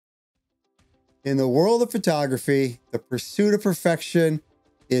In the world of photography, the pursuit of perfection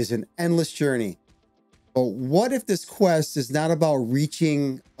is an endless journey. But what if this quest is not about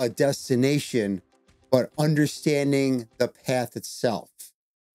reaching a destination, but understanding the path itself?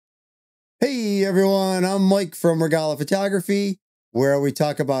 Hey everyone, I'm Mike from Rogala Photography, where we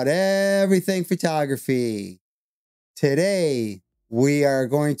talk about everything photography. Today, we are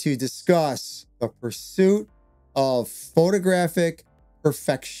going to discuss the pursuit of photographic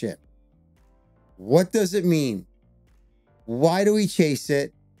perfection. What does it mean? Why do we chase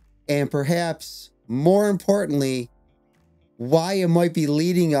it? And perhaps more importantly, why it might be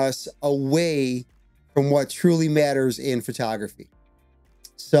leading us away from what truly matters in photography.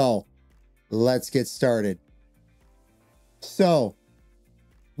 So let's get started. So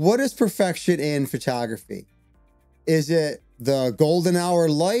what is perfection in photography? Is it the golden hour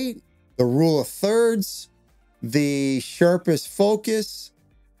light, the rule of thirds, the sharpest focus,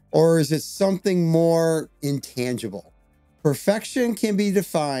 or is it something more intangible? Perfection can be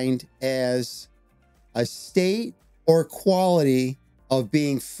defined as a state or quality of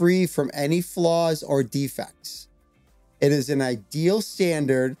being free from any flaws or defects. It is an ideal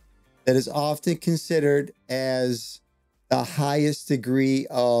standard that is often considered as the highest degree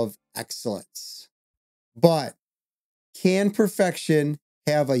of excellence. But can perfection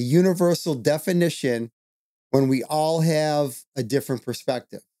have a universal definition when we all have a different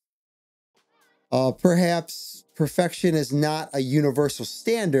perspective? Perhaps perfection is not a universal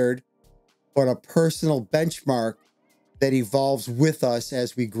standard, but a personal benchmark that evolves with us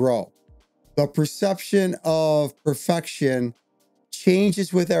as we grow. The perception of perfection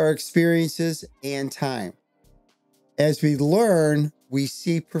changes with our experiences and time. As we learn, we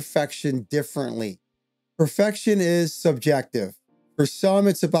see perfection differently. Perfection is subjective. For some,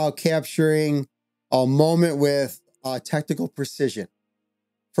 it's about capturing a moment with technical precision.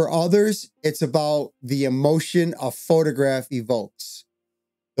 For others, it's about the emotion a photograph evokes.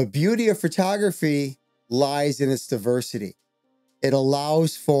 The beauty of photography lies in its diversity. It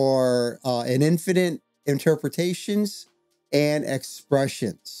allows for an infinite interpretations and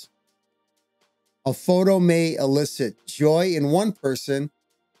expressions. A photo may elicit joy in one person,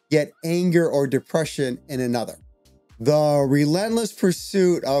 yet anger or depression in another. The relentless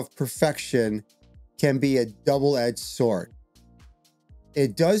pursuit of perfection can be a double-edged sword.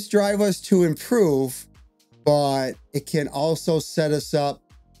 It does drive us to improve, but it can also set us up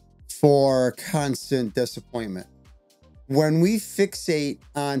for constant disappointment. When we fixate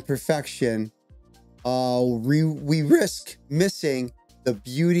on perfection, we risk missing the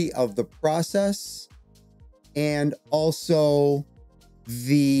beauty of the process and also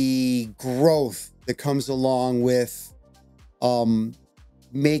the growth that comes along with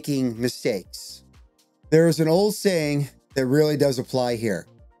making mistakes. There is an old saying that really does apply here.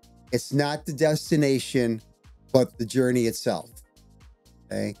 It's not the destination, but the journey itself.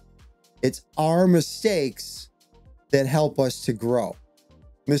 Okay? It's our mistakes that help us to grow.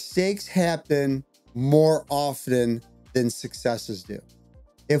 Mistakes happen more often than successes do.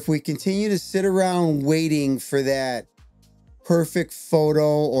 If we continue to sit around waiting for that perfect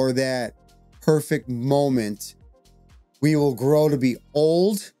photo or that perfect moment, we will grow to be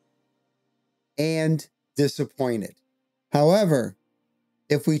old and disappointed. However,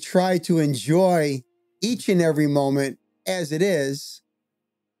 if we try to enjoy each and every moment as it is,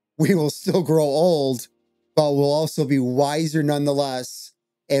 we will still grow old, but we'll also be wiser nonetheless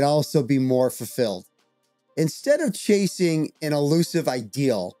and also be more fulfilled. Instead of chasing an elusive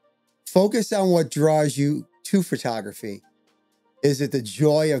ideal, focus on what draws you to photography. Is it the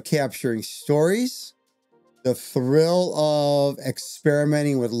joy of capturing stories, the thrill of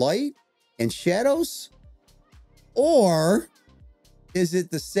experimenting with light and shadows, or is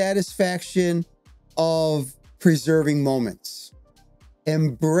it the satisfaction of preserving moments?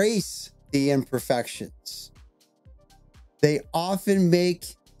 Embrace the imperfections. They often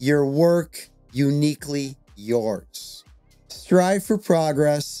make your work uniquely yours. Strive for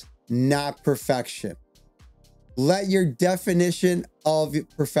progress, not perfection. Let your definition of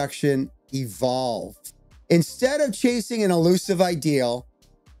perfection evolve. Instead of chasing an elusive ideal,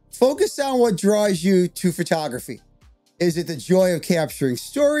 focus on what draws you to photography. Is it the joy of capturing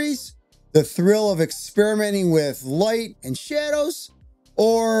stories, the thrill of experimenting with light and shadows,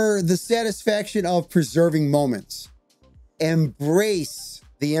 or the satisfaction of preserving moments? Embrace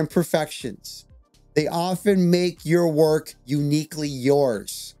the imperfections. They often make your work uniquely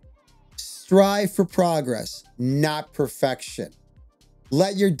yours. Strive for progress, not perfection.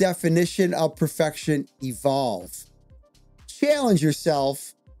 Let your definition of perfection evolve. Challenge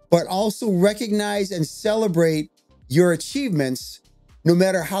yourself, but also recognize and celebrate your achievements no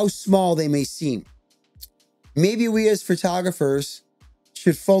matter how small they may seem. Maybe we as photographers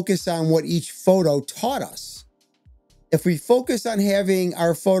should focus on what each photo taught us. If we focus on having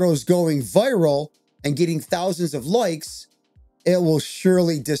our photos going viral and getting thousands of likes, it will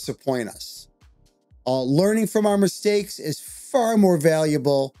surely disappoint us. Learning from our mistakes is far more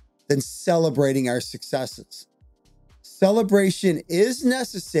valuable than celebrating our successes. Celebration is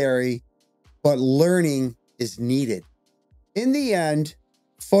necessary, but learning is needed. In the end,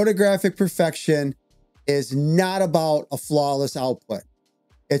 photographic perfection is not about a flawless output.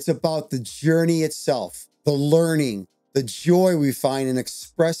 It's about the journey itself, the learning, the joy we find in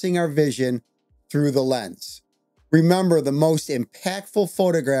expressing our vision through the lens. Remember, the most impactful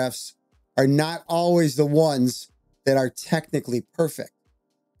photographs are not always the ones that are technically perfect,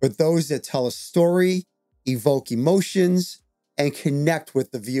 but those that tell a story, evoke emotions, and connect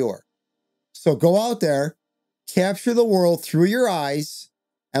with the viewer. So go out there, capture the world through your eyes,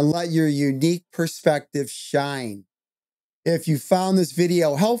 and let your unique perspective shine. If you found this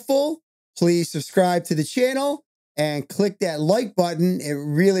video helpful, please subscribe to the channel and click that like button. It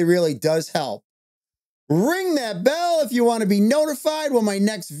really, really does help. Ring that bell if you want to be notified when my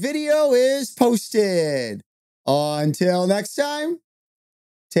next video is posted. Until next time,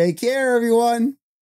 take care, everyone.